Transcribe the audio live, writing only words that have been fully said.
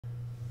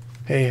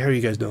Hey, how are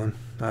you guys doing?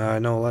 I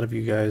know a lot of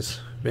you guys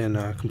been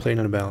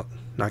complaining about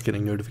not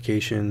getting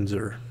notifications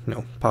or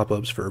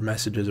pop-ups for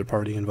messages or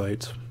party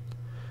invites.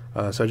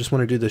 So I just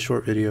want to do this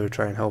short video to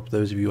try and help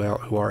those of you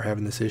out who are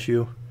having this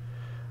issue.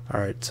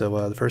 Alright,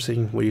 so the first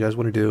thing what you guys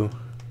want to do,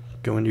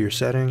 go into your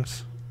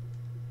settings.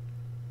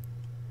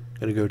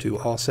 Gonna go to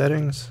all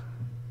settings.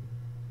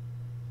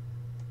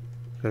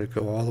 Gonna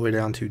go all the way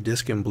down to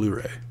disc and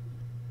Blu-ray.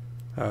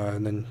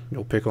 And then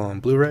you'll pick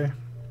on Blu-ray.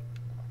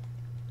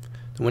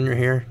 When you're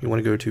here, you want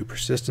to go to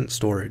persistent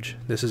storage.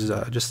 This is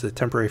just the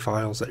temporary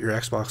files that your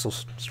Xbox will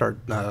start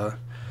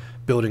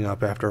building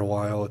up after a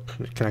while.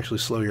 It can actually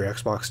slow your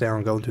Xbox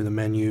down going through the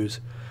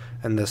menus,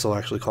 and this will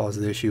actually cause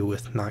the issue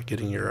with not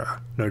getting your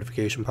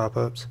notification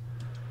pop-ups.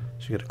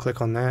 So you got to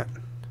click on that,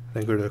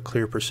 then go to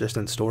clear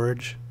persistent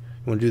storage.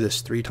 You want to do this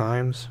 3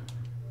 times.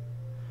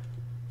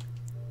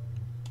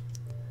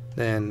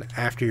 Then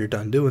after you're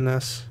done doing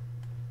this,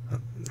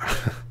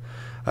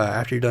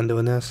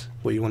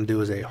 what you want to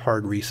do is a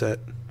hard reset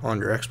on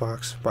your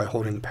Xbox by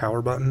holding the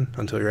power button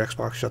until your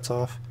Xbox shuts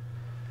off.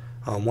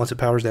 Once it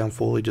powers down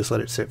fully, just let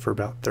it sit for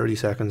about 30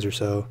 seconds or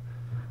so,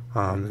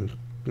 and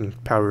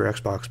power your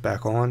Xbox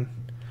back on,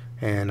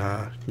 and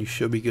you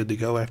should be good to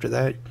go after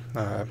that.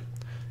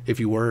 If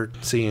you were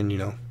seeing,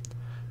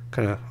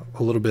 kind of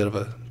a little bit of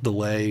a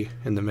delay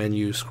in the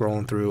menu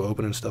scrolling through,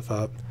 opening stuff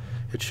up,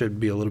 it should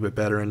be a little bit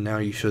better, and now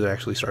you should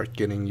actually start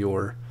getting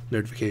your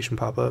notification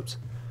pop-ups.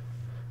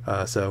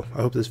 So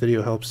I hope this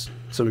video helps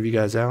some of you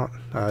guys out.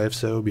 If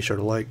so, be sure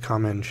to like,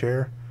 comment, and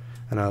share.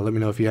 And let me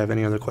know if you have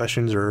any other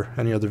questions or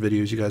any other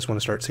videos you guys want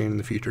to start seeing in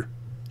the future.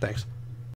 Thanks.